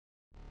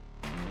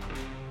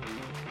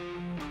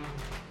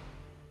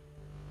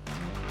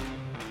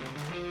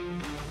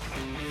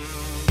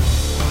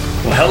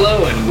Well,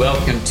 hello and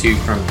welcome to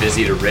From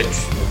Busy to Rich,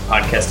 a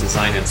podcast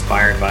designed to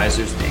inspire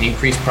advisors to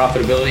increase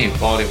profitability and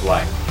quality of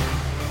life.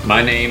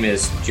 My name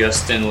is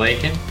Justin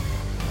Lakin,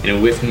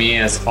 and with me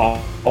as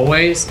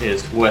always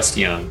is Wes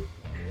Young.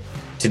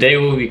 Today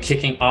we'll be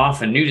kicking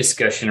off a new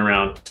discussion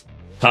around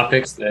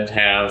topics that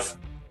have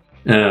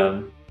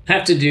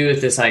to do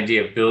with this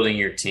idea of building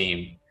your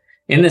team.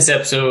 In this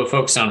episode, we'll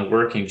focus on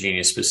Working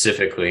Genius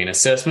specifically, an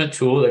assessment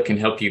tool that can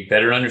help you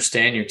better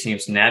understand your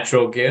team's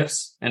natural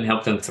gifts and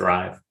help them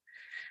thrive.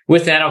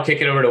 With that, I'll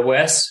kick it over to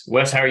Wes.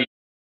 Wes, how are you?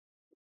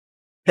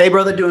 Hey,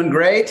 brother, doing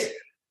great.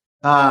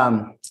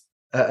 Again,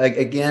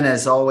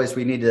 as always,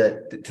 we need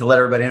to let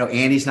everybody know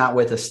Andy's not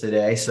with us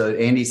today. So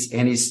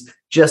Andy's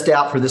just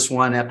out for this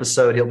one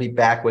episode. He'll be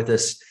back with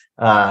us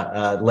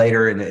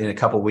later in a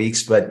couple of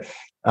weeks. But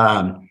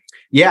I'm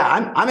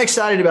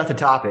excited about the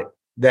topic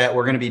that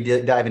we're going to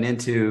be diving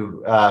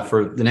into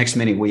for the next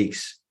many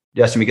weeks,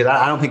 Justin, because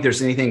I don't think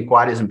there's anything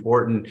quite as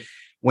important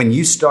when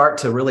you start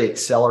to really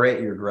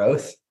accelerate your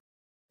growth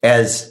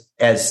as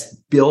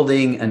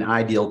building an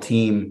ideal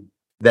team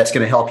that's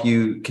going to help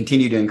you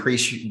continue to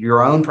increase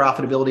your own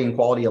profitability and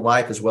quality of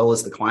life, as well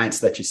as the clients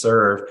that you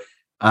serve,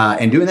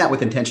 and doing that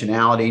with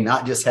intentionality,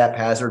 not just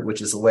haphazard, which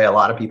is the way a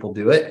lot of people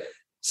do it.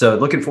 So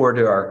looking forward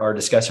to our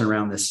discussion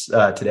around this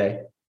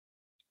today.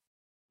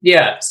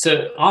 Yeah.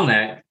 So on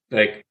that,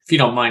 if you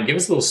don't mind, give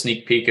us a little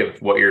sneak peek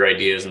of what your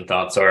ideas and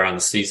thoughts are on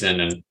the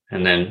season,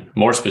 and then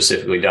more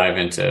specifically dive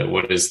into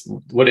what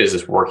is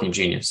this Working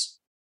Genius?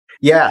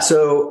 Yeah.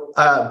 So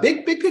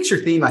big picture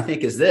theme, I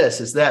think, is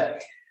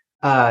that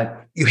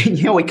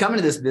we come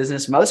into this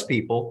business, most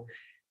people,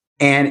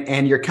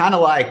 and you're kind of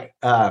like,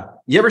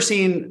 you ever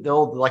seen the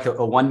old, like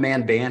a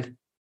one-man band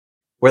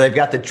where they've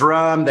got the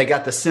drum, they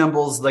got the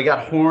cymbals, they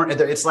got horn.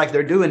 It's like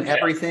they're doing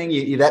everything.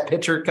 You that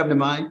picture come to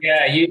mind?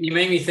 Yeah. You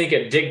made me think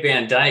of Dick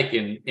Van Dyke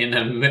in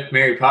the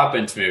Mary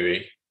Poppins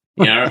movie.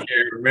 I don't know if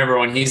you remember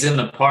when he's in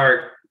the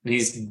park,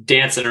 he's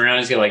dancing around.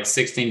 He's got like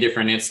 16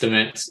 different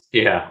instruments.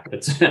 Yeah.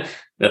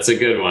 That's a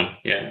good one.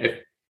 Yeah.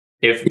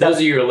 If those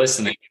of you are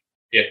listening,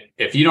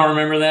 if you don't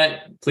remember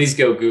that, please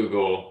go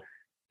Google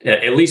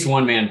at least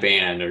One Man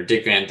Band or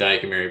Dick Van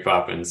Dyke and Mary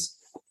Poppins.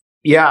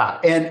 Yeah.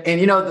 And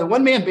the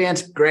one man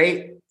band's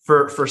great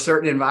for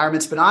certain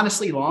environments, but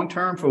honestly,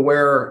 long-term for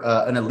where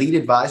an elite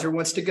advisor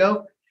wants to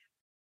go,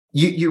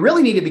 you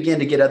really need to begin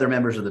to get other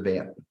members of the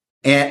band.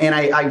 And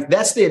I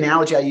that's the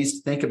analogy I used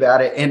to think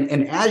about it.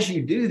 And as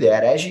you do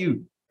that, as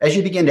you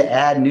begin to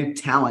add new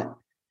talent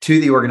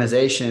to the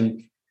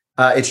organization,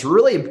 it's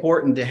really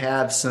important to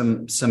have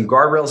some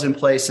guardrails in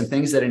place, some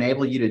things that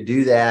enable you to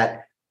do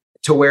that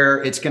to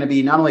where it's going to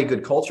be not only a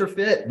good culture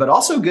fit, but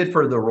also good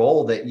for the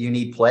role that you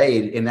need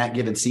played in that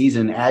given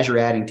season as you're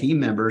adding team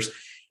members.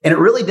 And it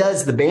really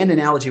does. The band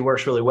analogy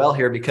works really well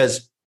here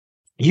because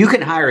you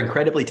can hire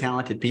incredibly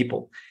talented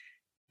people.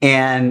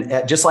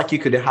 And just like you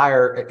could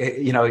hire,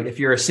 if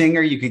you're a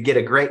singer, you could get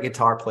a great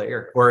guitar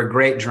player or a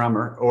great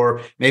drummer,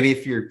 or maybe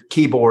if you're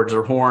keyboards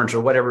or horns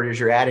or whatever it is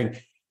you're adding.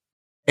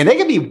 And they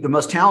can be the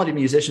most talented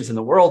musicians in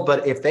the world,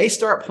 but if they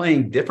start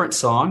playing different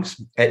songs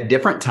at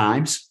different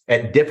times,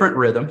 at different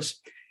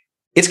rhythms,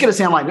 it's going to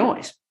sound like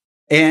noise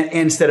and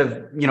instead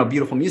of,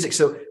 beautiful music.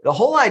 So the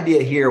whole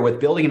idea here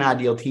with building an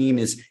ideal team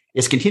is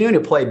continuing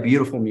to play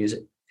beautiful music.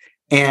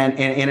 And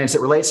as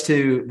it relates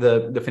to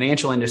the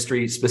financial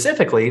industry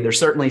specifically, there's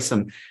certainly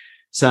some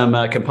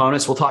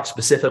components. We'll talk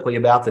specifically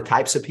about the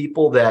types of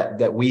people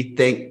that we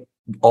think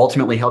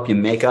ultimately help you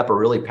make up a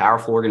really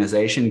powerful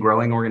organization,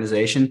 growing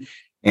organization,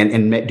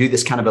 and do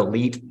this kind of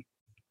elite,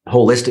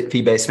 holistic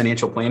fee-based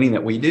financial planning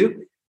that we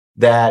do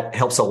that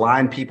helps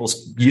align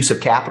people's use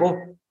of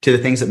capital to the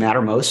things that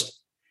matter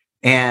most.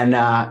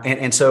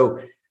 And so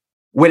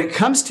when it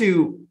comes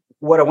to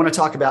what I want to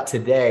talk about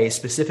today,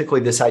 specifically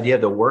this idea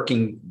of the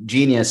Working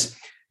Genius,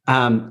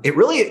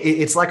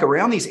 it's like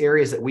around these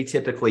areas that we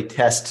typically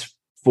test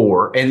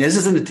for. And this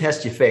isn't a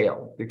test you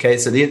fail. Okay.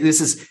 So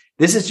this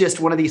is just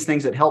one of these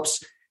things that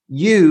helps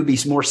you be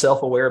more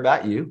self-aware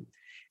about you.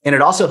 And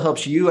it also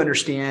helps you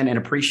understand and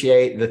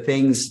appreciate the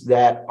things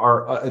that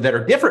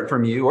are different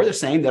from you or the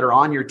same that are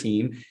on your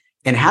team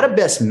and how to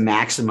best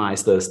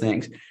maximize those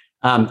things.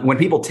 When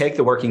people take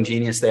the Working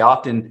Genius, they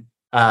often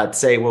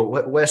say, well,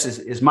 Wes,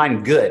 is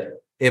mine good?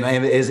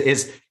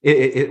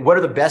 What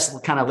are the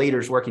best kind of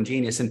leaders Working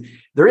Genius? And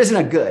there isn't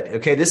a good.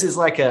 Okay. This is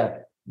like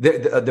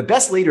the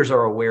best leaders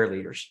are aware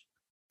leaders,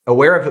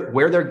 aware of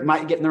where they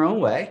might get in their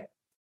own way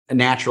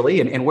naturally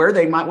and where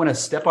they might want to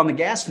step on the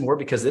gas more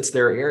because it's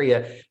their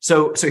area.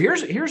 So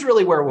here's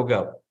really where we'll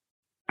go.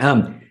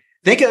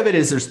 Think of it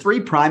as there's three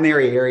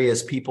primary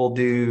areas people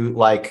do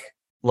like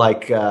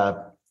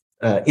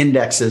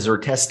indexes or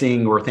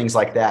testing or things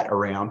like that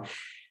around.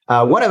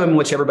 One of them,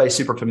 which everybody's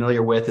super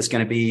familiar with, is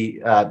going to be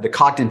the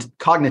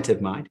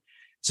cognitive mind.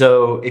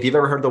 So if you've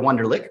ever heard the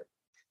Wonderlic,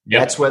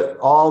 that's what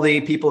all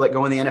the people that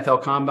go in the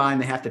NFL Combine,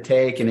 they have to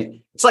take.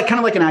 And it's like kind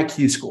of like an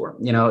IQ score,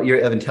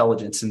 of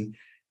intelligence. And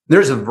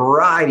there's a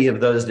variety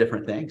of those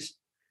different things.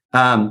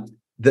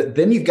 The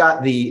then you've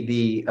got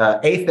the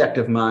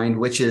affective mind,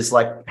 which is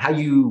like how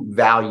you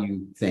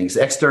value things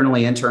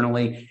externally,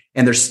 internally.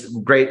 And there's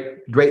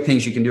great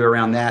things you can do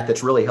around that.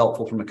 That's really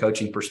helpful from a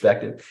coaching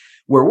perspective.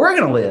 Where we're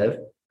going to live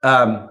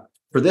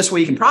for this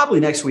week and probably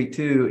next week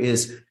too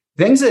is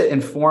things that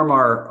inform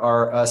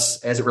our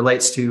us as it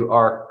relates to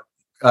our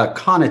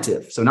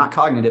cognitive. So not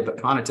cognitive,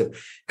 but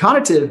cognitive.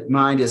 Cognitive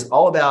mind is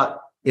all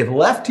about, if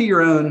left to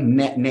your own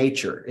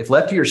nature, if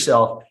left to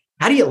yourself,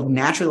 how do you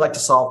naturally like to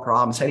solve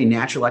problems? How do you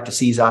naturally like to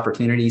seize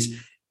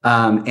opportunities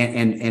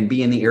and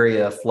be in the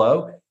area of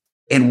flow?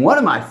 And one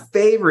of my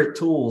favorite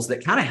tools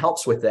that kind of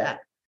helps with that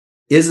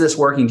is this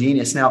Working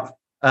Genius. Now,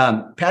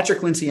 Patrick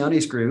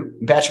Lencioni's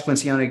group, Patrick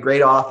Lencioni,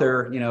 great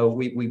author.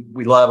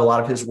 We love a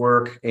lot of his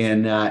work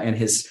and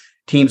his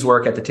team's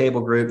work at the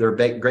Table Group. They're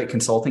a great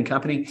consulting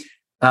company.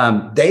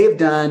 They have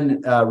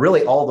done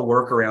really all the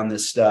work around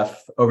this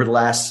stuff over the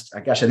last,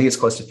 I think it's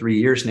close to 3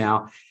 years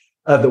now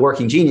of the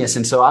Working Genius.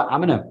 And so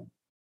I'm going to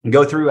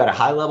go through at a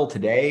high level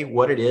today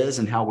what it is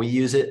and how we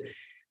use it.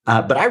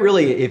 But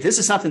if this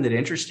is something that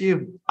interests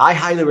you, I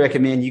highly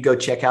recommend you go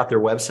check out their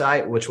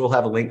website, which we'll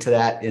have a link to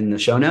that in the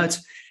show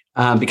notes,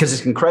 because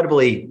it's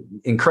incredibly,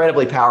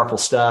 incredibly powerful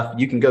stuff.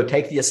 You can go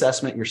take the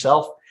assessment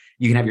yourself.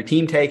 You can have your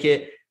team take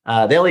it.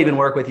 They'll even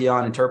work with you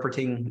on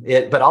interpreting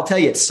it. But I'll tell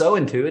you, it's so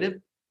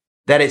intuitive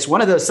that it's one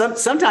of those,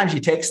 sometimes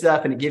you take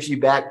stuff and it gives you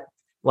back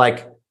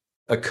like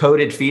a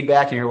coded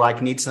feedback and you're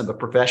like, need a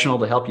professional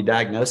to help you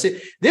diagnose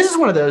it. This is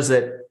one of those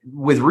that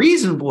with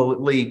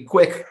reasonably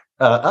quick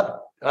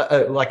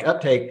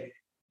uptake,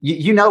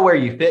 you know where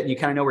you fit and you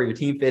kind of know where your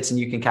team fits and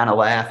you can kind of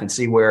laugh and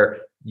see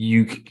where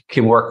you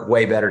can work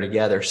way better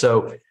together.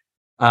 So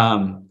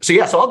I'll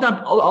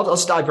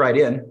just dive right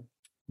in.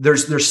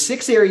 There's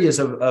 6 areas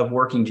of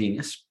Working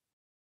Genius,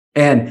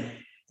 and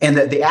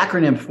the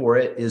acronym for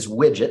it is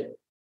WIDGET.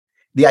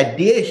 The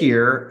idea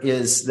here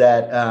is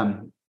that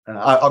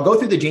I'll go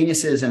through the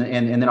geniuses and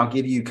then I'll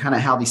give you kind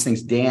of how these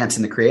things dance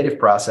in the creative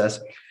process.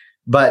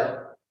 But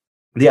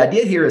the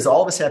idea here is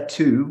all of us have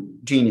 2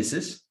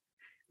 geniuses.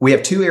 We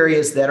have 2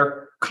 areas that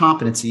are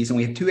competencies and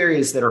we have 2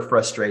 areas that are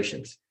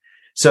frustrations.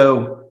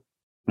 So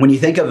when you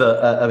think of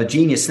a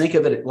genius, think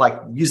of it like,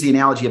 use the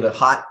analogy of a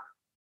hot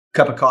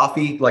cup of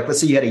coffee. Like, let's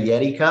say you had a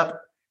Yeti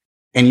cup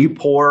and you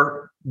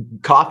pour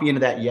coffee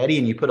into that Yeti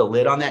and you put a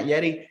lid on that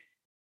Yeti.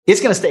 It's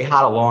going to stay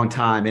hot a long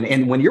time.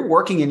 And when you're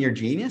working in your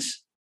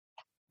genius,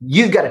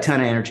 you've got a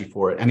ton of energy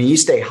for it. I mean, you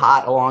stay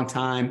hot a long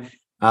time.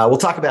 We'll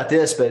talk about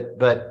this,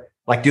 but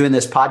like doing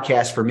this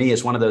podcast for me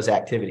is one of those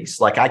activities.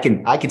 Like I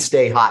can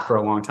stay hot for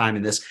a long time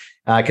in this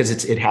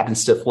because it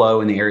happens to flow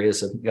in the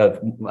areas of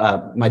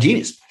my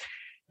genius.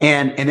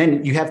 And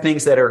then you have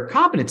things that are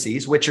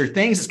competencies, which are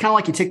things, it's kind of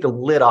like you take the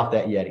lid off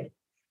that Yeti.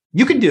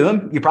 You can do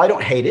them. You probably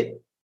don't hate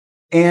it.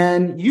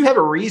 And you have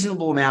a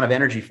reasonable amount of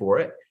energy for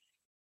it,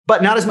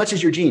 but not as much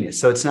as your genius.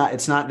 So it's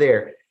not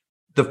there.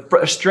 The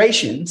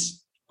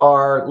frustrations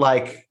are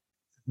like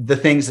the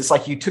things, it's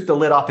like you took the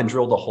lid off and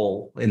drilled a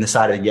hole in the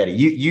side of the Yeti.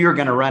 You're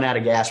going to run out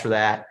of gas for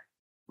that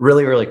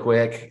really, really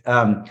quick.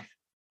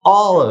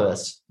 All of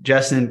us,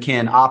 Justin,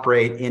 can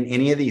operate in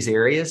any of these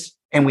areas,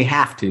 and we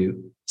have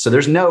to. So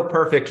there's no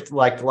perfect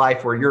like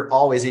life where you're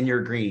always in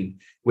your green,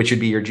 which would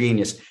be your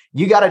genius.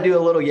 You got to do a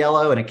little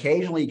yellow, and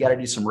occasionally you got to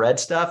do some red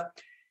stuff.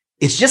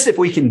 It's just if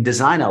we can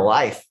design a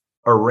life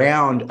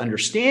around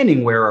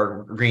understanding where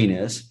our green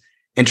is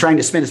and trying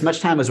to spend as much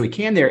time as we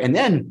can there, and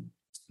then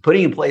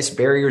putting in place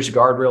barriers,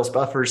 guardrails,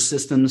 buffers,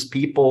 systems,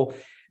 people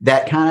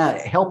that kind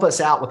of help us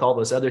out with all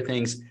those other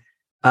things,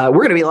 we're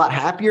going to be a lot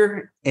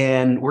happier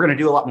and we're going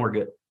to do a lot more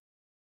good.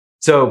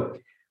 So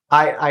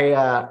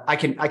I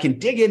can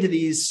dig into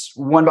these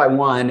one by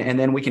one, and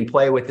then we can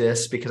play with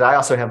this because I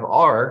also have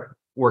our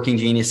Working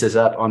Geniuses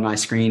up on my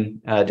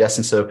screen,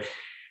 Justin. So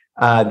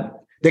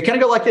they kind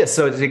of go like this.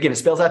 So again, it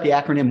spells out the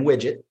acronym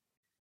WIDGET.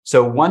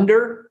 So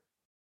wonder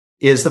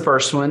is the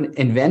first one,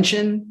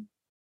 invention,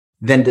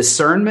 then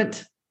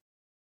discernment,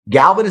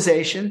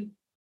 galvanization,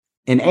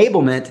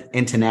 enablement,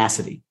 and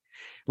tenacity.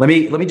 Let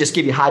me just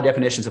give you high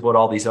definitions of what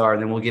all these are,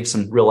 and then we'll give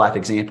some real life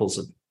examples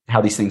of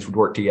how these things would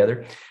work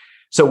together.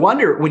 So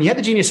wonder, when you have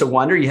the genius of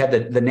wonder, you have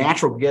the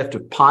natural gift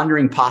of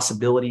pondering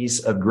possibilities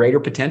of greater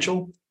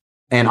potential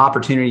and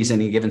opportunities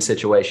in a given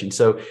situation.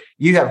 So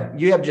you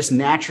have just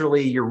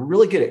naturally, you're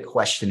really good at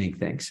questioning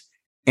things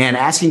and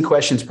asking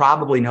questions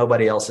probably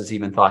nobody else has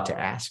even thought to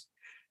ask.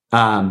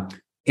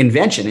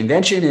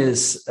 Invention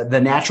is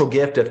the natural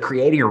gift of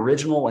creating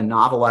original and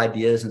novel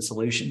ideas and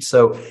solutions.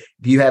 So if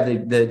you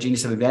have the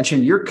genius of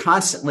invention, you're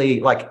constantly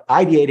like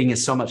ideating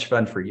is so much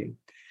fun for you.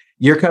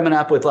 You're coming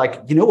up with like,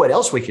 you know what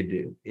else we could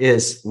do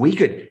is we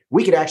could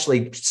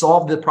actually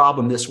solve the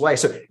problem this way.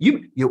 So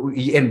you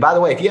and by the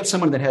way, if you have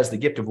someone that has the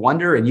gift of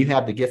wonder and you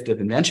have the gift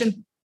of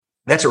invention,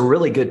 that's a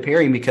really good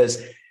pairing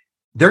because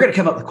they're going to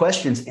come up with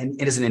questions.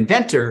 And as an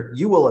inventor,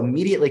 you will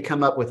immediately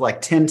come up with like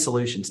 10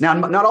 solutions. Now,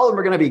 not all of them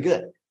are going to be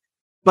good,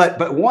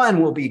 but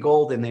one will be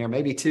gold in there,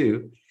 maybe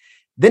 2.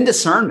 Then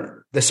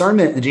discernment,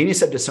 the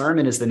genius of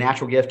discernment is the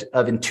natural gift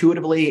of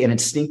intuitively and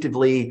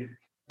instinctively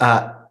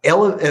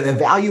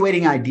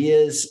evaluating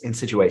ideas and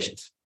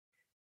situations.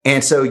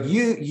 And so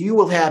you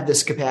will have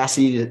this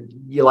capacity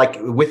to, like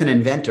with an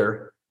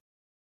inventor,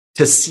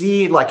 to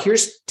see like,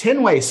 here's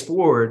 10 ways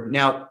forward.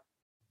 Now,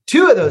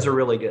 2 of those are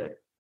really good.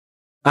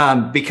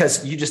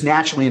 Because you just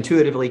naturally,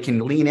 intuitively can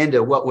lean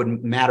into what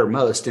would matter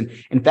most. And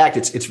in fact,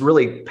 it's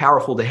really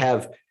powerful to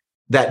have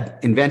that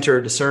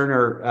inventor,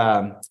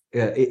 discerner,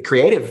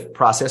 creative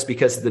process,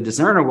 because the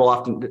discerner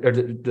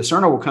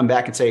will come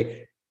back and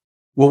say,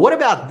 well, what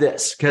about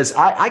this? Because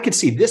I could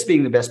see this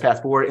being the best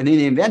path forward. And then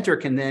the inventor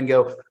can then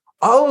go,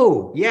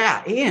 oh,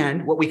 yeah.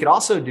 And what we could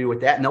also do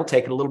with that, and they'll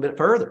take it a little bit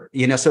further.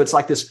 So it's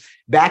like this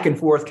back and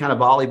forth kind of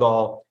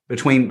volleyball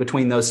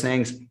between those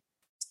things.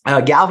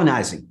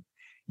 Galvanizing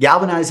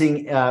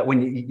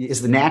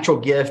is the natural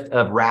gift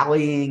of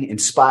rallying,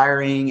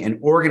 inspiring, and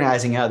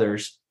organizing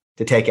others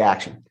to take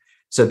action.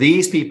 So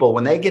these people,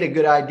 when they get a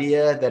good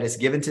idea that is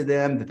given to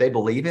them that they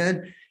believe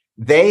in,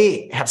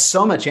 they have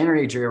so much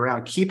energy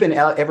around keeping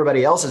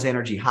everybody else's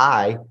energy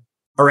high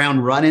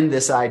around running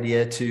this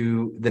idea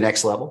to the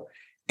next level.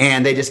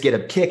 And they just get a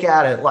kick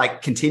out of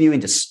like continuing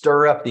to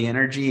stir up the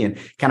energy and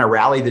kind of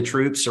rally the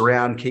troops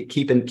around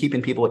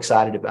keeping people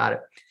excited about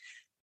it.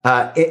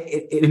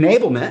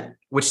 Enablement,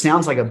 which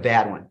sounds like a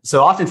bad one.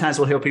 So oftentimes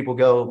we'll hear people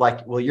go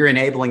like, well, you're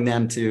enabling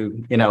them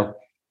to,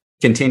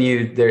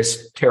 continue their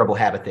terrible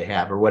habit they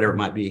have or whatever it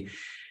might be.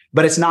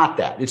 But it's not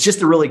that. It's just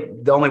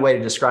the only way to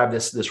describe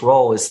this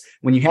role is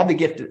when you have the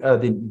gift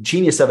of the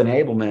genius of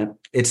enablement,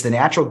 it's the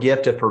natural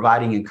gift of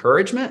providing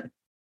encouragement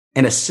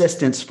and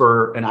assistance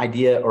for an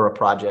idea or a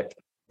project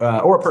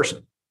or a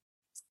person.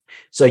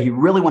 So you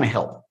really want to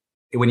help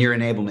when you're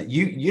enablement.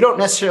 You don't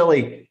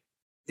necessarily,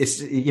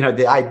 it's,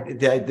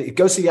 it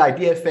goes to the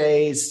idea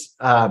phase.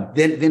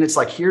 Then it's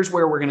like, here's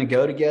where we're going to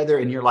go together.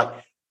 And you're like,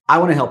 I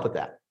want to help with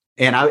that.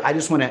 And I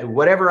just want to,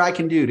 whatever I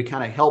can do to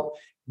kind of help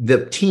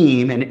the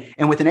team.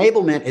 And with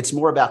enablement, it's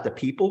more about the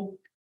people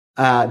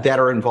that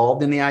are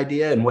involved in the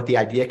idea and what the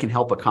idea can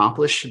help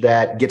accomplish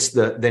that gets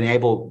the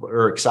enabled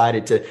or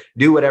excited to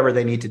do whatever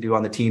they need to do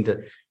on the team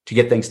to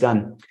get things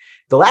done.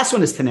 The last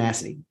one is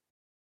tenacity.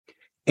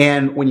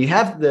 And when you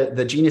have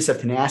the genius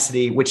of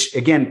tenacity, which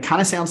again,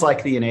 kind of sounds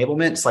like the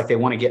enablement, it's like they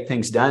want to get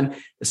things done.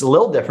 It's a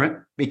little different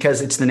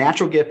because it's the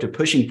natural gift of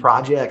pushing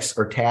projects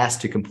or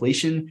tasks to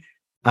completion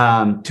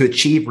to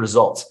achieve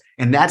results.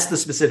 And that's the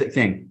specific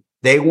thing.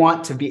 They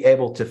want to be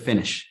able to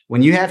finish.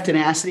 When you have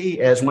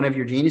tenacity as one of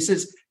your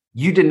geniuses,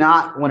 you do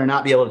not want to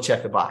not be able to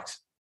check the box.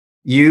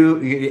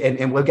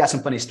 And we've got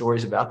some funny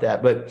stories about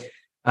that. But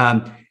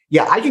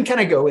yeah, I can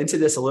kind of go into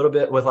this a little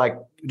bit with like,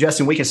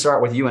 Justin, we can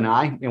start with you and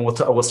I, and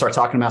we'll start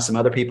talking about some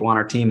other people on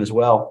our team as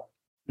well.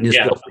 And just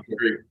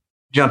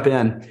jump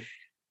in.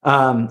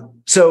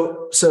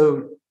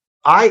 So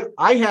I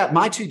have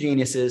my 2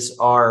 geniuses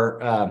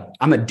are,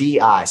 I'm a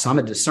DI, so I'm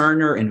a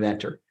discerner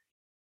inventor.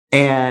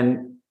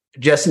 And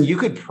Justin, you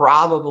could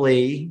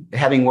probably,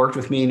 having worked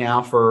with me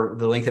now for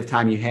the length of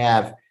time you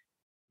have,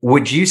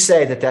 would you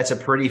say that that's a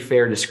pretty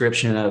fair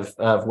description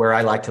of where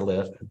I like to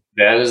live?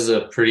 That is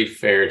a pretty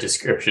fair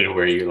description of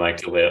where you like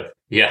to live.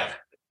 Yeah.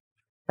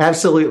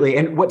 Absolutely.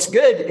 And what's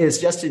good is,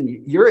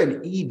 Justin, you're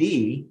an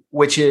ED,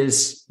 which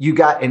is you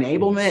got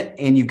enablement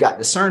and you've got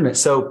discernment.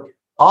 So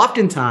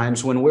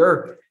oftentimes when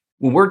we're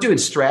doing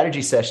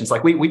strategy sessions,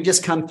 like we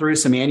just come through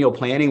some annual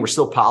planning, we're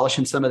still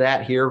polishing some of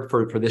that here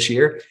for this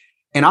year.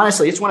 And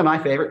honestly, it's one of my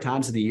favorite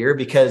times of the year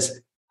because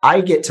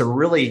I get to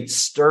really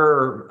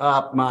stir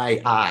up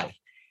my I.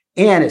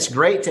 And it's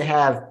great to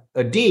have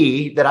a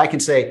D that I can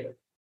say,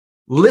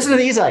 listen to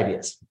these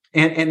ideas.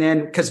 And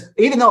then, because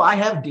even though I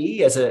have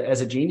D as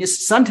a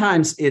genius,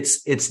 sometimes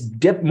it's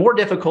more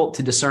difficult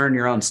to discern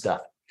your own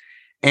stuff.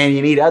 And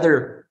you need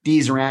other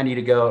Ds around you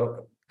to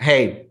go,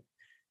 hey,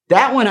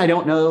 that one I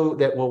don't know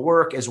that will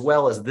work as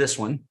well as this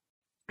one.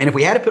 And if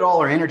we had to put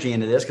all our energy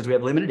into this, because we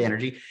have limited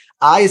energy,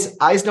 eyes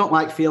don't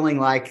like feeling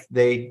like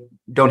they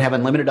don't have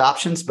unlimited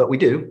options, but we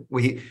do.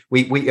 We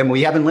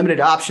have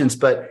unlimited options,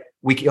 but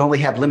we can only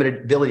have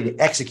limited ability to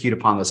execute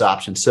upon those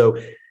options. So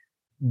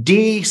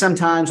D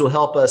sometimes will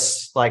help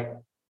us like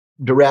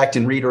direct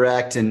and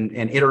redirect and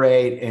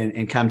iterate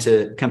and come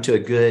to a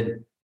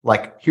good,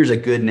 like, here's a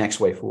good next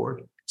way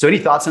forward. So any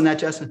thoughts on that,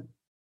 Justin?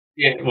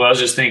 Yeah, well, I was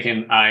just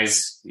thinking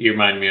eyes. You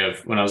remind me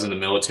of when I was in the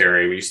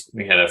military.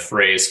 We had a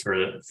phrase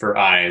for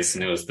eyes,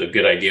 and it was the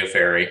good idea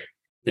fairy.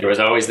 There was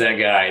always that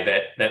guy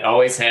that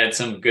always had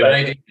some good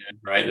idea,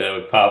 right? That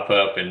would pop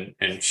up,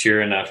 and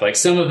sure enough, like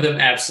some of them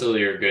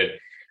absolutely are good.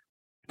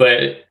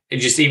 But it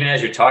just even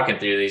as you're talking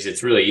through these,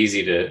 it's really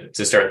easy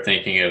to start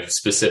thinking of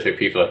specific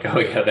people. Like, oh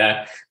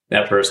yeah,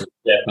 that person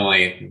is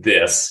definitely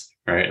this,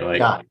 right?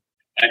 Like,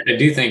 I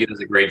do think it does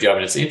a great job,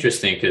 and it's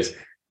interesting because,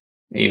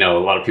 a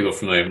lot of people are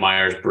familiar with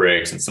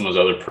Myers-Briggs and some of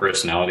those other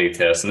personality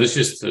tests. And there's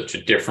just such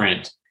a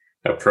different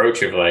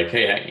approach of like,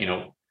 hey,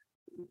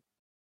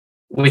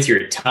 with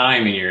your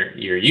time and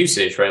your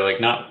usage, right? Like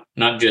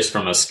not just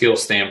from a skill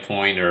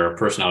standpoint or a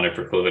personality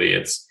proclivity,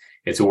 it's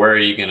where are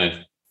you going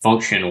to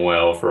function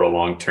well for a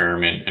long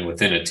term and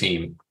within a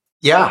team.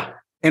 Yeah.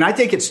 And I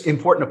think it's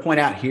important to point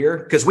out here,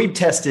 because we've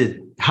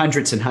tested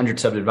hundreds and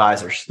hundreds of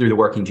advisors through the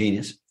Working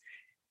Genius.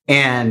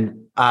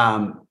 And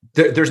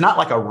there's not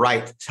like a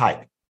right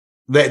type.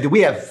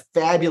 We have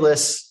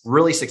fabulous,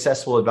 really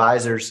successful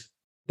advisors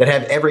that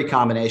have every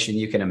combination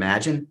you can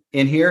imagine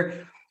in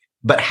here.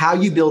 But how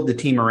you build the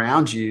team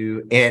around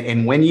you,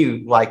 and when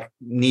you like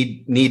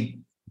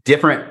need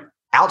different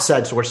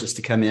outside sources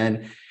to come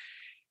in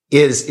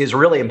is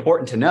really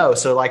important to know.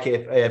 So like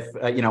if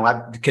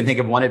I can think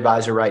of one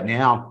advisor right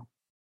now,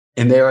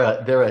 and they're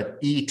a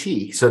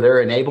ET, so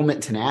they're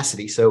enablement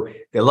tenacity. So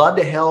they love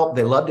to help,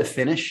 they love to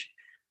finish.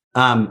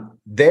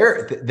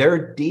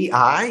 Their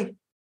DI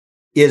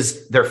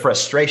is their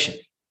frustration.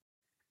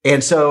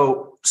 And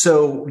so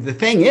the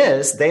thing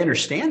is, they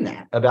understand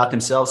that about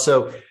themselves.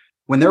 So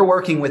when they're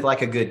working with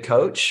like a good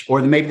coach,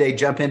 or maybe they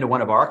jump into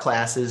one of our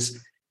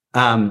classes,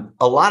 a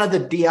lot of the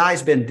DI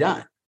has been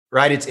done,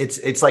 right?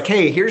 It's like,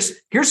 hey,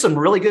 here's some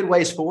really good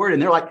ways forward.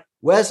 And they're like,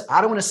 Wes,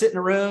 I don't want to sit in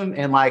a room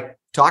and like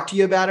talk to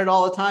you about it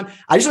all the time.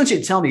 I just want you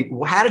to tell me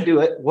how to do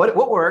it, what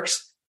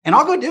works, and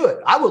I'll go do it.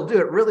 I will do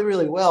it really,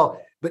 really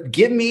well. But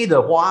give me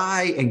the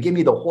why and give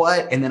me the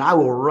what, and then I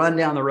will run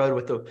down the road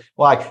with the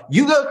why.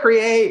 You go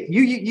create,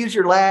 you use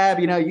your lab,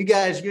 you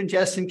and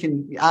Justin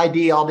can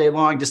ID all day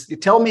long. Just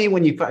tell me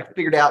when you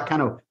figured out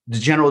kind of the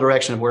general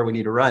direction of where we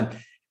need to run.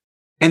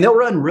 And they'll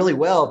run really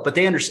well, but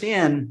they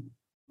understand,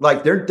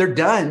 like they're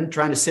done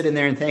trying to sit in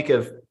there and think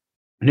of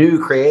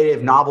new,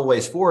 creative, novel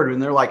ways forward.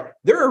 And they're like,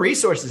 there are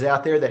resources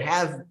out there that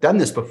have done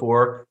this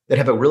before, that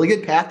have a really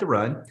good path to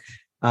run.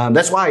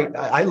 That's why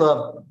I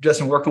love,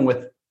 Justin, working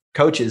with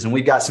coaches, and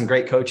we've got some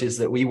great coaches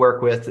that we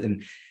work with,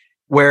 and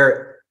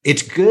where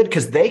it's good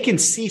because they can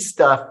see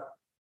stuff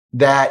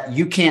that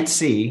you can't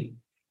see,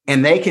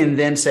 and they can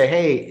then say,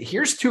 hey,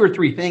 here's 2 or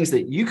 3 things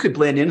that you could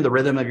blend into the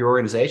rhythm of your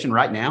organization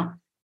right now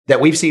that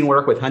we've seen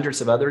work with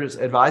hundreds of other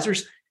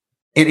advisors,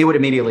 and it would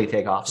immediately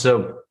take off.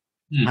 So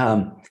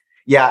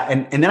yeah,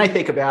 and then I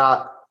think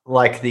about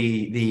like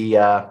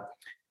the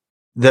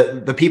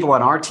people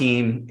on our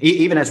team,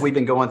 even as we've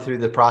been going through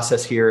the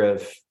process here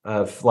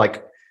of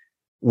like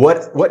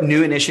what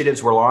new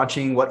initiatives we're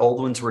launching, what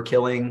old ones we're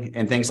killing,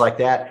 and things like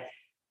that.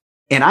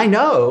 And I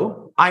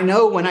know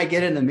when I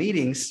get in the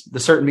meetings, the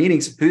certain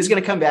meetings, who's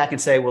going to come back and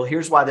say, well,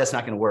 here's why that's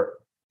not going to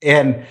work.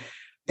 And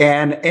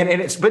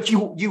it's, but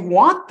you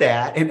want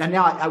that. And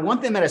now I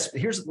want them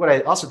here's what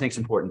I also think is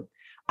important.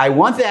 I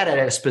want that at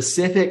a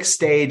specific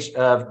stage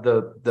of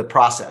the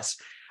process.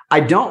 I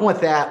don't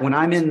want that when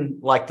I'm in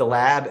like the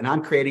lab and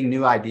I'm creating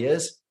new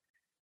ideas.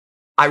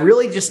 I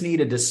really just need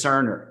a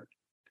discerner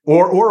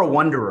or a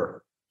wonderer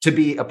to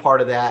be a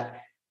part of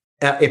that.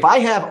 If I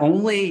have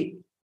only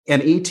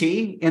an ET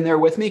in there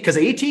with me, because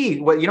the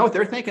ET, well, you know what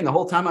they're thinking the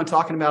whole time I'm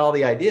talking about all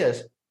the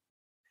ideas?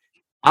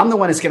 I'm the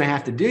one that's going to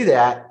have to do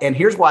that. And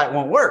here's why it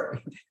won't work,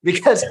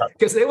 because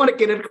they want to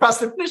get it across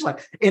the finish line.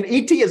 And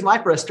ET is my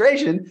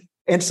frustration.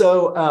 And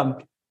so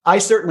I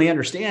certainly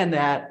understand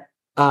that.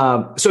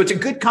 So it's a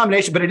good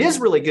combination, but it is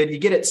really good. You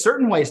get it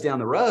certain ways down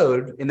the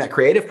road in that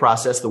creative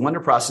process, the wonder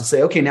process,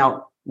 say, okay,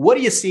 now what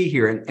do you see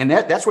here? And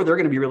that's where they're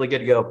going to be really good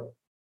to go.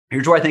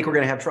 Here's where I think we're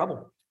going to have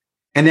trouble.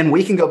 And then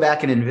we can go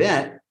back and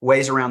invent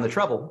ways around the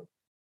trouble.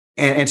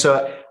 And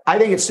so I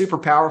think it's super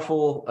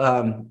powerful.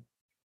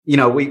 We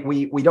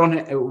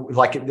don't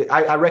like,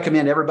 I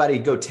recommend everybody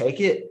go take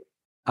it,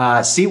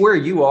 see where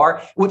you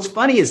are. What's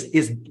funny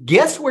is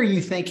guess where you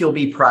think you'll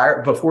be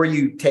before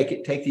you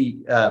take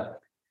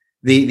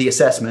the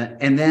assessment.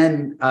 And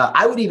then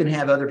I would even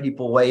have other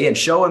people weigh in,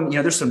 show them,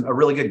 there's a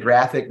really good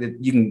graphic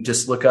that you can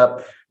just look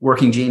up,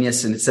 Working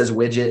Genius, and it says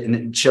widget and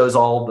it shows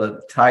all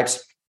the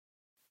types.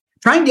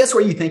 Try and guess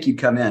where you think you'd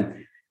come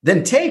in,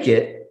 then take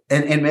it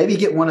and maybe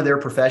get one of their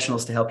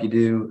professionals to help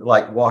you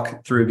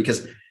walk through,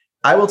 because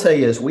I will tell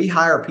you, as we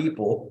hire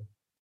people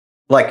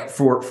like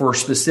for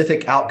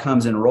specific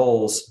outcomes and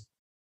roles,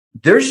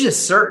 there's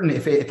just certain,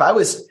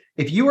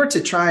 if you were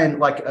to try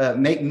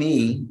and make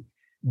me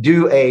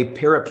do a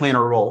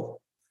paraplanner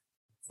role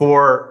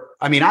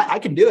I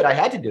can do it. I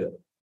had to do it.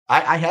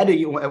 I had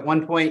to, at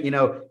one point,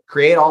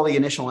 create all the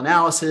initial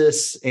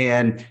analysis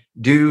and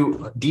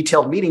do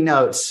detailed meeting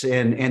notes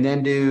and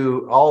then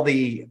do all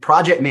the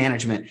project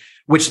management,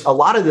 which a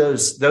lot of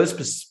those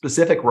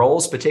specific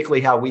roles,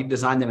 particularly how we've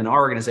designed them in our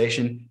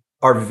organization,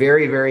 are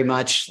very, very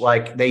much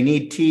like they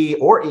need T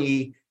or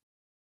E.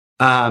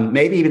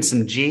 Maybe even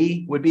some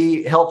G would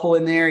be helpful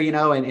in there,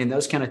 and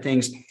those kind of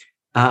things.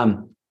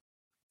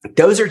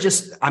 Those are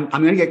just, I'm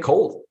going to get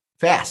cold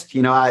fast,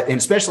 and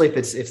especially if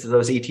it's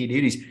those ET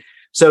duties.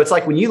 So it's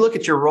like when you look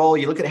at your role,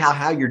 you look at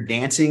how you're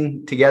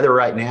dancing together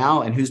right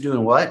now and who's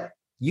doing what,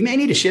 you may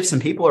need to shift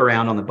some people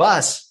around on the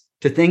bus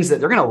to things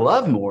that they're going to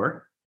love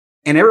more,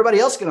 and everybody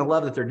else is going to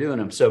love that they're doing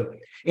them. So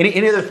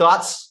any other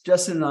thoughts,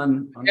 Justin,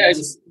 on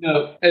this?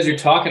 As you're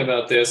talking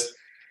about this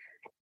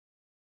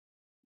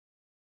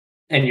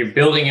and you're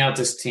building out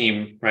this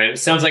team, right? It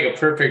sounds like a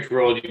perfect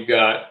world. You've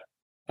got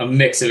a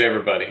mix of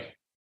everybody.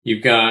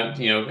 You've got,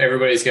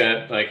 everybody's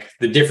got like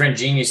the different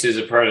geniuses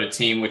a part of the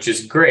team, which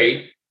is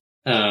great.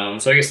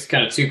 So I guess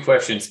kind of two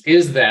questions.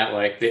 Is that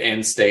like the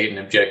end state and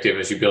objective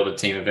as you build a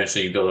team,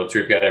 eventually you build up to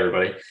you've got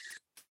everybody?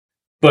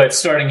 But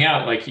starting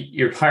out, like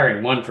you're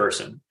hiring one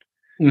person.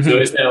 Mm-hmm. So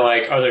is that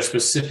like, are there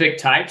specific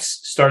types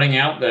starting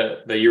out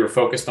that you were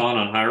focused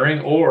on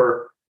hiring,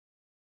 or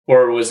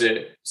was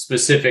it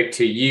specific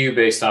to you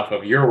based off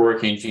of your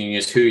working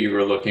genius, who you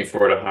were looking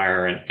for to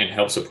hire and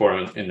help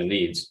support in the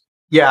needs?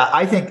 Yeah,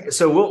 I think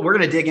so. We're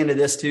going to dig into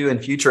this too in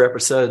future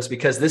episodes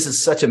because this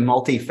is such a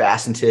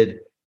multifaceted,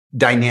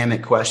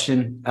 dynamic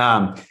question.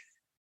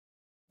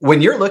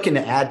 When you're looking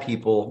to add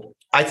people,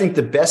 I think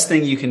the best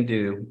thing you can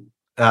do,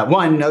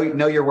 one,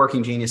 know your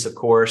working genius, of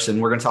course,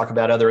 and we're going to talk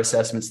about other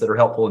assessments that are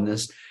helpful in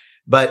this.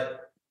 But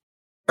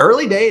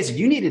early days,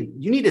 you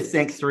need to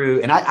think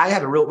through. And we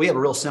have a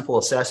real simple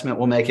assessment.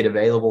 We'll make it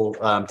available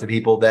to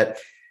people that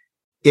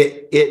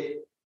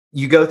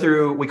you go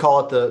through. We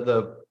call it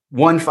the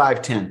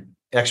 1-5-10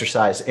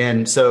 exercise.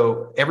 And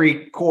so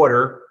every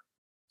quarter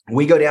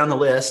we go down the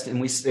list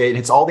and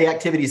it's all the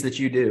activities that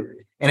you do.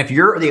 And if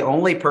you're the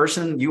only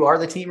person, you are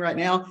the team right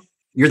now,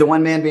 you're the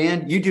one-man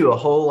band, you do a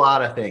whole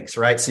lot of things,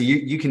 right? So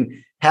you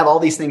can have all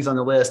these things on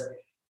the list.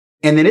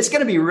 And then it's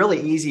going to be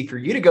really easy for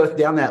you to go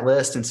down that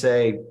list and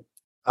say,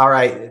 all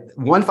right,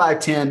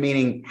 1-5-10,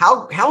 meaning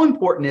how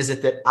important is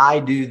it that I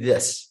do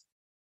this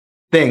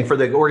thing for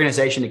the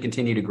organization to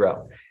continue to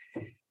grow?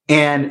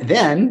 And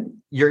then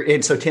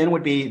so 10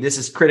 would be, this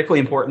is critically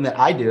important that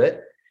I do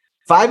it.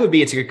 5 would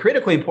be, it's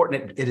critically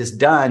important it is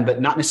done,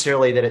 but not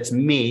necessarily that it's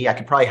me. I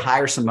could probably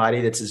hire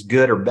somebody that's as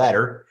good or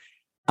better.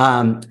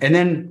 And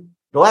then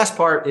the last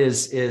part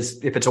is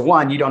if it's a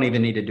 1, you don't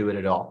even need to do it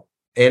at all.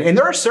 And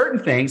there are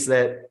certain things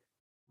that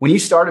when you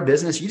start a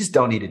business, you just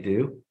don't need to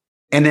do.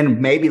 And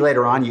then maybe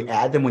later on you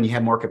add them when you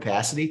have more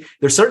capacity.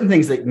 There's certain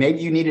things that maybe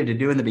you needed to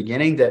do in the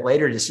beginning that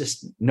later is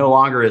just no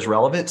longer as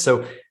relevant.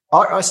 So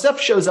our stuff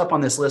shows up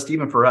on this list,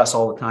 even for us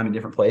all the time in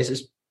different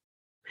places.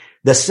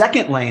 The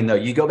second lane, though,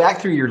 you go back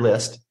through your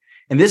list,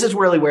 and this is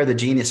really where the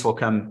genius will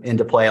come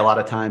into play a lot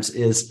of times,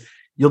 is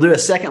you'll do a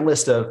second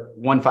list of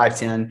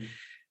 1-5-10,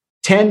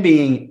 10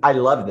 being, I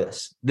love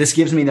this. This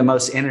gives me the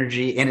most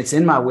energy, and it's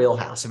in my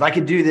wheelhouse. If I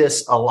could do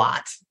this a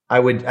lot,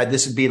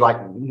 this would be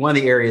like one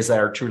of the areas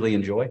that I truly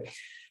enjoy.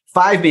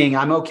 5 being,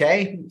 I'm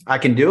okay. I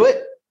can do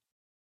it.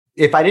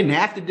 If I didn't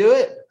have to do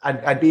it,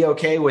 I'd be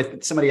okay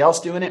with somebody else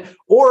doing it.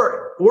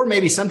 Or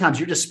maybe sometimes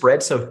you're just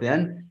spread so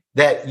thin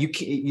that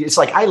it's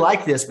like, I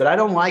like this, but I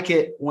don't like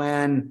it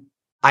when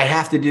I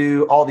have to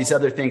do all these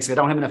other things. I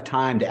don't have enough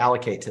time to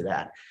allocate to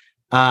that.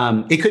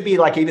 It could be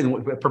like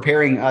even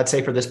preparing, I'd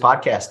say, for this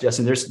podcast,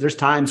 Justin, there's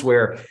times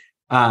where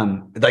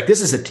like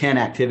this is a 10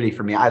 activity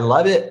for me. I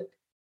love it.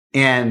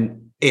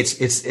 And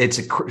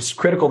it's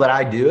critical that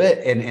I do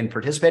it and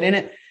participate in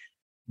it.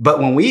 But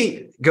when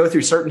we go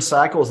through certain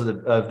cycles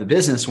of the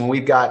business, when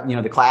we've got,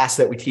 the class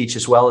that we teach,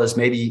 as well as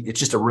maybe it's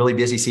just a really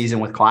busy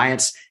season with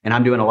clients and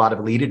I'm doing a lot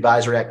of lead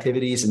advisor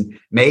activities, and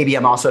maybe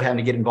I'm also having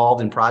to get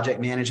involved in project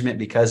management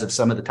because of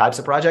some of the types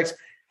of projects,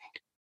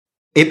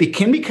 it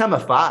can become a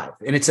 5.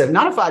 And it's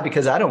not a 5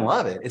 because I don't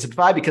love it. It's a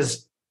 5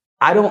 because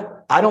I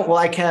don't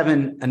like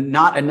having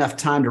not enough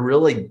time to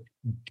really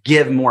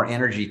give more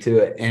energy to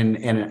it.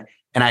 And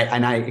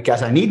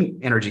I need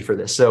energy for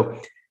this. So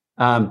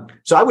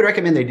I would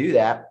recommend they do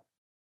that.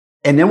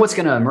 And then what's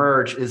going to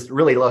emerge is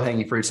really low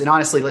hanging fruits. And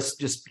honestly, let's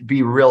just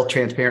be real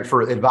transparent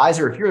for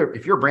advisor.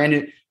 If you're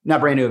not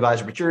brand new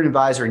advisor, but you're an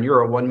advisor and you're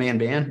a one-man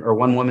band or a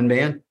one-woman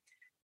band,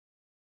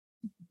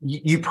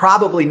 you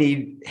probably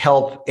need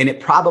help. And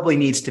it probably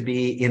needs to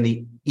be in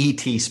the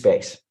ET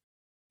space,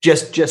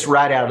 just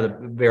right out of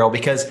the barrel,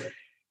 because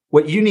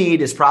what you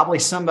need is probably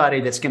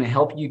somebody that's going to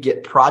help you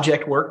get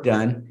project work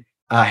done,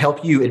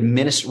 help you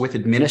with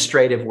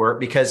administrative work,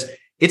 because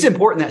it's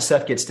important that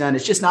stuff gets done.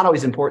 It's just not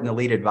always important the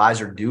lead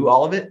advisor do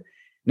all of it.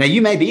 Now,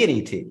 you may be an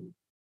ET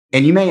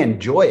and you may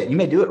enjoy it. You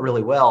may do it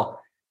really well.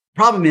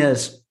 Problem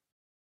is,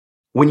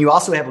 when you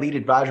also have lead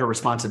advisor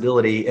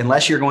responsibility,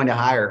 unless you're going to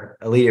hire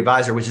a lead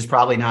advisor, which is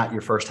probably not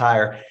your first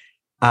hire,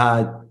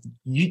 to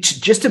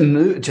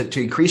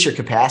increase your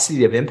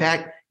capacity of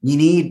impact,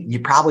 you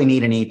probably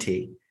need an ET.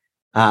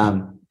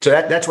 So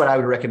that's what I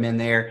would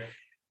recommend there.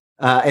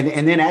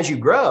 And then as you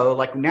grow,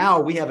 like now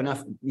we have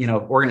enough,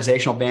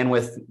 organizational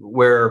bandwidth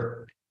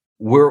where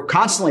we're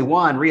constantly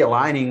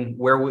realigning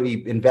where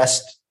we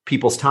invest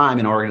people's time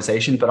in our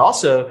organization, but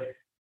also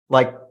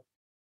like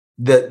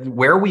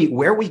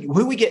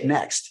who we get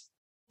next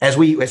as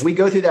we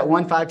go through that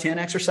 1-5-10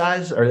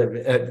 exercise,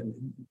 or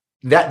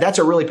that's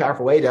a really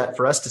powerful way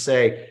for us to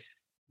say,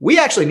 we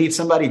actually need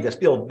somebody to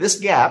fill this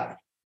gap.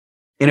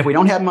 And if we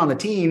don't have them on the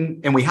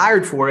team and we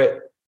hired for it,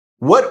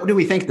 what do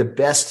we think the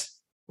best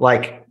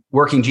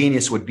working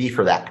genius would be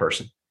for that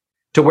person,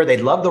 to where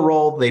they'd love the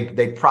role,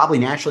 they'd probably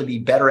naturally be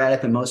better at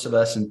it than most of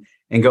us, and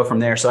go from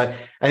there. So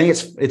I think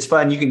it's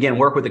fun. You can again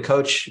work with a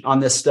coach on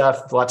this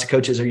stuff. Lots of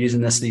coaches are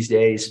using this these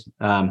days,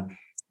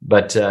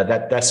 but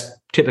that's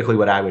typically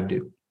what I would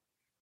do.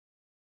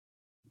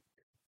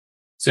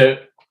 So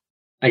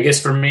I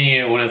guess for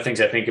me, one of the things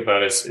I think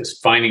about is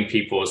finding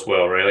people as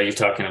well, right? Like you're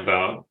talking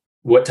about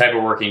what type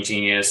of working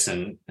genius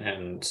and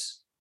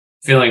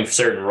filling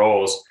certain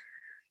roles.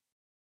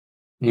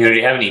 Do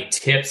you have any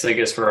tips, I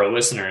guess, for our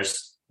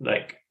listeners,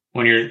 like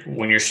when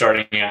you're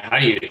starting out, how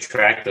do you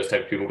attract those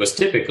type of people? Because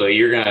typically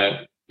you're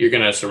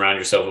gonna surround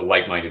yourself with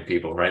like-minded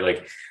people, right?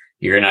 Like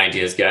you're an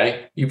ideas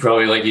guy. You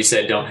probably, like you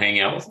said, don't hang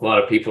out with a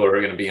lot of people who are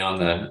going to be on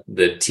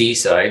the T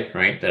side,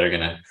 right? That are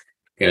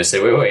gonna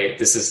say, wait,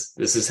 this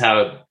is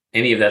how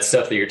any of that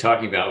stuff that you're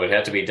talking about would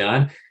have to be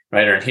done,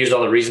 right? Or here's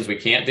all the reasons we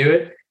can't do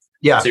it.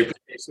 Yeah. So you're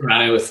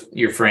surrounded with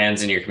your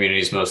friends and your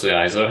communities most of the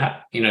time.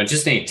 So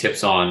just any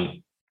tips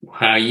on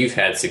how you've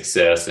had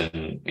success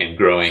and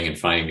growing and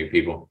finding new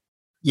people.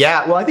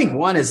 Yeah, well, I think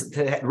one is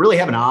to really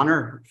have an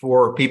honor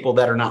for people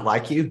that are not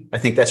like you. I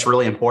think that's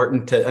really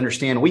important to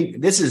understand. We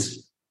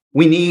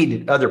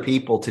need other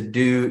people to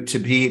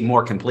be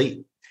more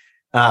complete.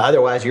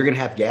 Otherwise, you're going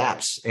to have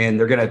gaps, and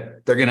they're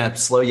going to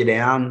slow you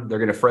down. They're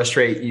going to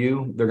frustrate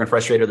you. They're going to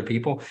frustrate other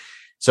people.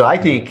 So I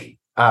think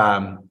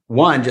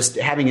one, just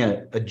having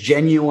a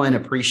genuine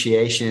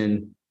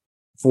appreciation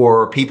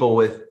for people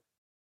with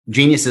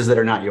geniuses that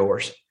are not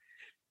yours.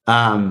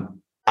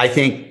 I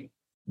think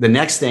the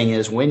next thing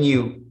is when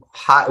you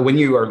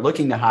are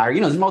looking to hire,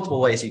 there's multiple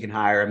ways you can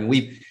hire. I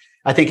mean,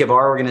 I think of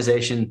our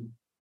organization,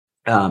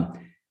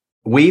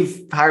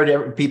 we've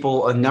hired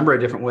people a number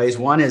of different ways.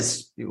 One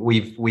is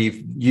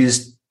we've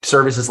used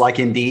services like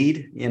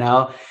Indeed.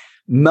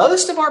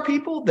 Most of our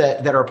people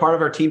that are a part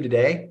of our team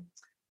today,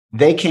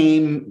 they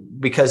came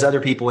because other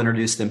people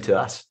introduced them to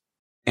us,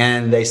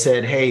 and they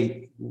said,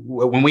 "Hey,"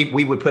 when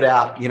we would put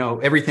out,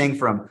 everything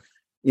from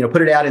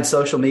put it out in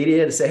social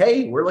media to say,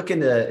 "Hey, we're looking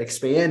to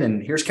expand,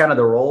 and here's kind of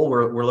the role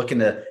we're looking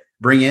to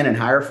bring in and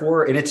hire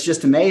for." And it's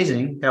just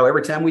amazing how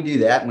every time we do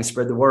that and we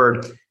spread the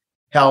word,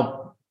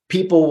 how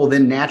people will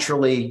then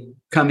naturally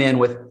come in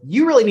with,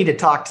 "You really need to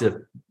talk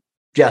to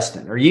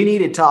Justin," or "You need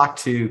to talk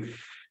to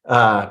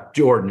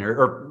Jordan,"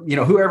 or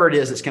whoever it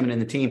is that's coming in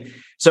the team.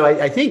 So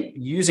I think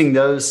using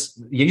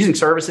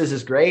services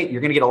is great. You're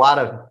going to get a lot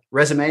of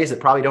resumes that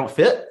probably don't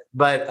fit,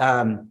 but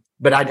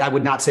I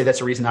would not say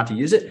that's a reason not to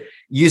use it.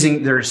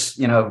 There's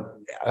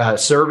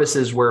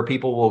services where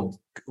people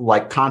will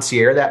like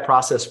concierge that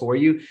process for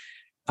you.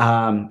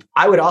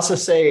 I would also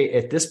say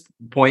at this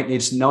point,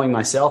 it's knowing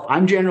myself,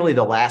 I'm generally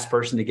the last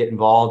person to get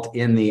involved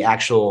in the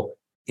actual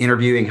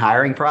interviewing,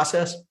 hiring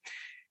process.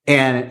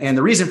 And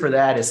the reason for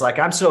that is, like,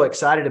 I'm so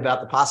excited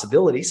about the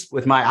possibilities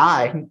with my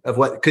eye of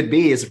what could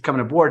be as coming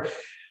aboard.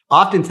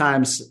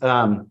 Oftentimes,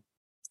 I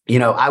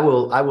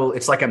will,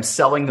 it's like I'm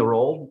selling the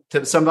role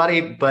to somebody.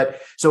 But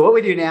so what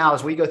we do now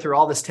is we go through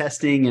all this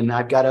testing, and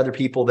I've got other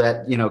people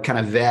that, kind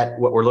of vet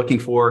what we're looking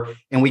for,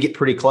 and we get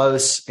pretty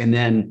close. And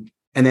then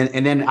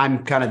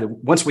I'm kind of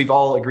once we've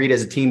all agreed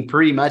as a team,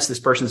 pretty much this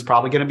person is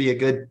probably going to be a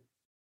good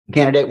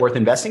candidate worth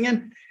investing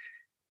in.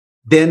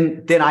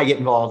 Then I get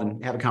involved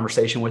and have a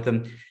conversation with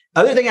them.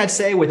 Other thing I'd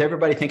say with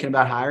everybody thinking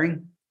about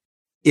hiring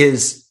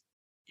is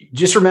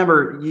just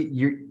remember,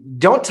 you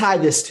don't tie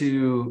this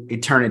to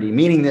eternity.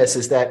 Meaning this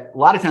is that a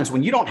lot of times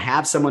when you don't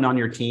have someone on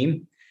your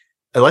team,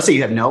 let's say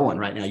you have no one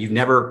right now, you've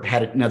never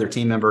had another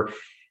team member,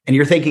 and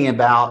you're thinking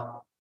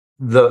about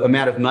the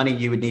amount of money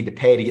you would need to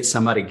pay to get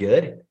somebody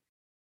good.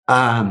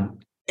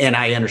 And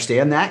I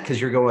understand that,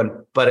 because you're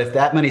going, but if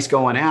that money's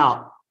going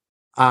out,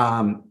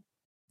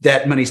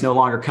 that money's no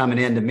longer coming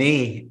into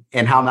me.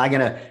 And how am I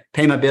going to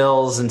pay my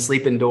bills and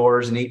sleep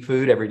indoors and eat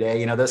food every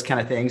day? Those kind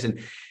of things.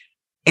 And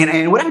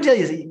what I would tell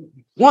you is,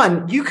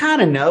 one, you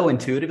kind of know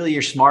intuitively,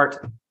 you're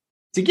smart.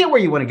 To get where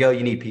you want to go,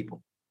 you need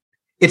people.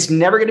 It's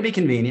never going to be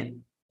convenient.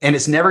 And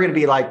it's never going to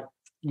be like,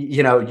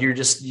 you're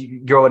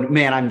going,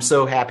 man, I'm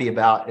so happy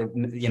about,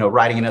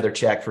 writing another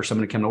check for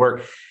someone to come to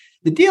work.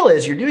 The deal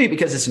is you're doing it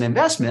because it's an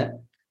investment,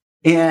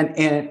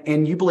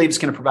 and you believe it's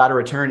going to provide a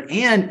return.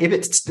 And if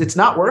it's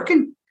not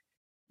working,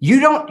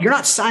 you're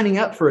not signing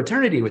up for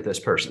eternity with this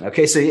person.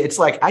 Okay. So it's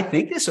like, I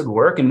think this would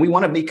work, and we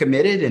want to be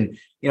committed and,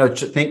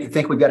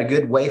 think we've got a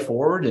good way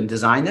forward and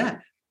design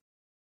that.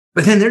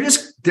 But then you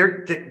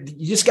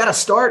just got to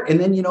start. And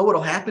then,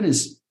 what'll happen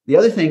is, the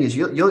other thing is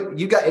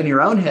you got in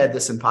your own head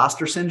this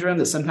imposter syndrome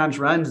that sometimes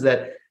runs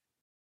that,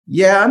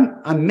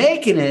 I'm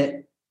making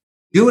it,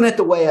 doing it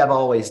the way I've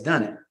always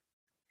done it.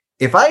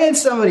 If I add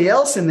somebody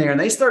else in there and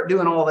they start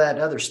doing all that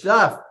other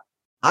stuff,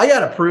 I got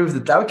to prove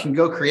that I can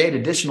go create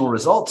additional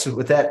results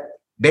with that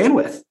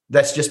bandwidth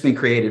that's just been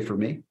created for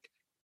me.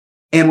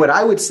 And what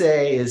I would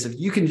say is, if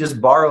you can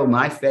just borrow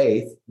my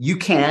faith, you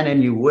can,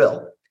 and you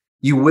will.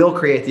 You will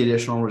create the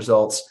additional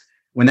results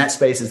when that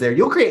space is there.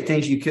 You'll create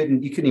things you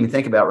couldn't even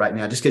think about right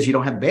now, just because you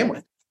don't have the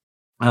bandwidth.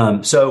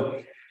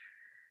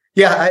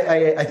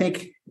 I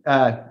think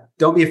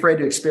don't be afraid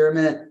to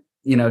experiment.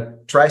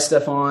 Try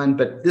stuff on,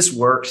 but this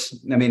works.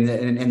 I mean,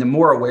 and the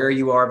more aware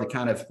you are of the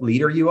kind of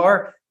leader you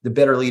are, the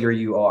better leader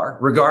you are,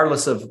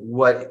 regardless of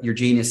what your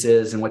genius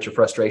is and what your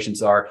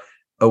frustrations are.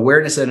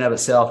 Awareness in and of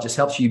itself just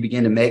helps you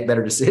begin to make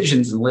better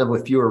decisions and live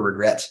with fewer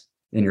regrets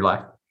in your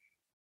life.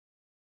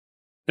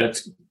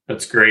 That's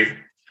great.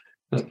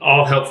 That's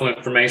all helpful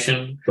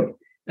information.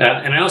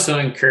 And I also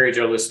encourage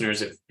our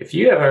listeners, if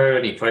you have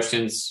any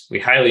questions, we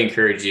highly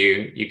encourage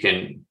you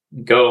can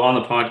go on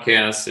the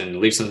podcast and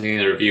leave something in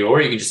the review,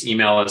 or you can just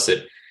email us at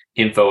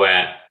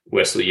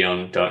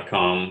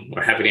info@wesleyyoung.com.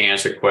 We're happy to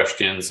answer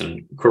questions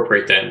and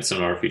incorporate that in some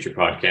of our future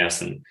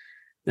podcasts and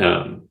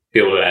be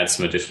able to add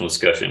some additional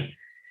discussion.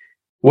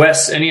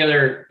 Wes, any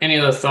other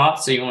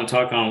thoughts that you want to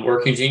talk on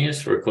Working Genius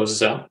before we close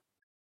this out?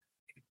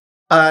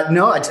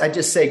 No, I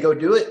just say go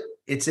do it.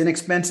 It's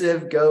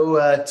inexpensive.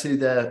 Go to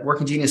the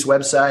Working Genius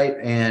website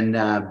and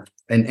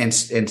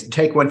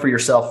take one for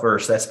yourself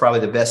first. That's probably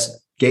the best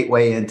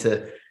gateway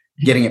into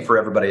getting it for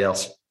everybody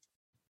else.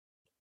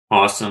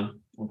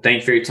 Awesome. Well,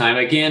 thank you for your time.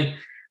 Again,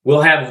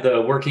 we'll have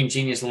the Working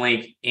Genius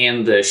link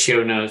in the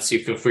show notes. So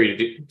you feel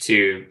free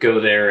to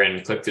go there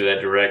and click through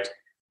that direct.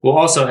 We'll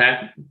also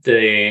have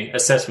the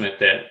assessment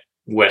that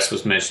Wes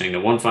was mentioning, the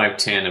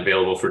 1-5-10,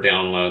 available for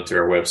download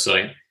through our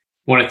website. I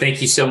want to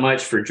thank you so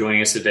much for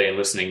joining us today and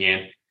listening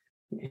in.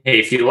 Hey,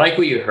 if you like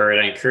what you heard,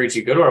 I encourage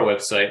you to go to our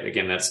website.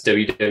 Again, that's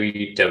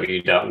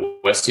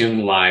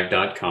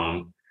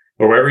www.wesyounglive.com,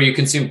 or wherever you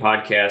consume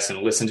podcasts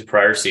and listen to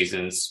prior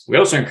seasons. We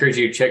also encourage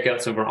you to check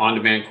out some of our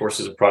on-demand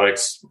courses and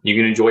products. You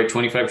can enjoy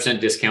 25%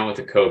 discount with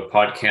the code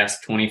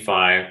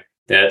podcast25.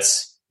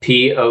 That's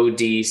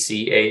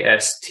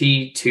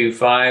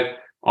PODCAST25,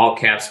 all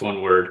caps,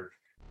 one word.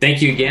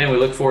 Thank you again, and we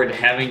look forward to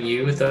having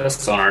you with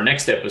us on our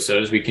next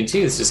episode as we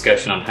continue this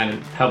discussion on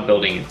how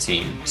building a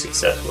team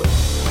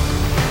successfully.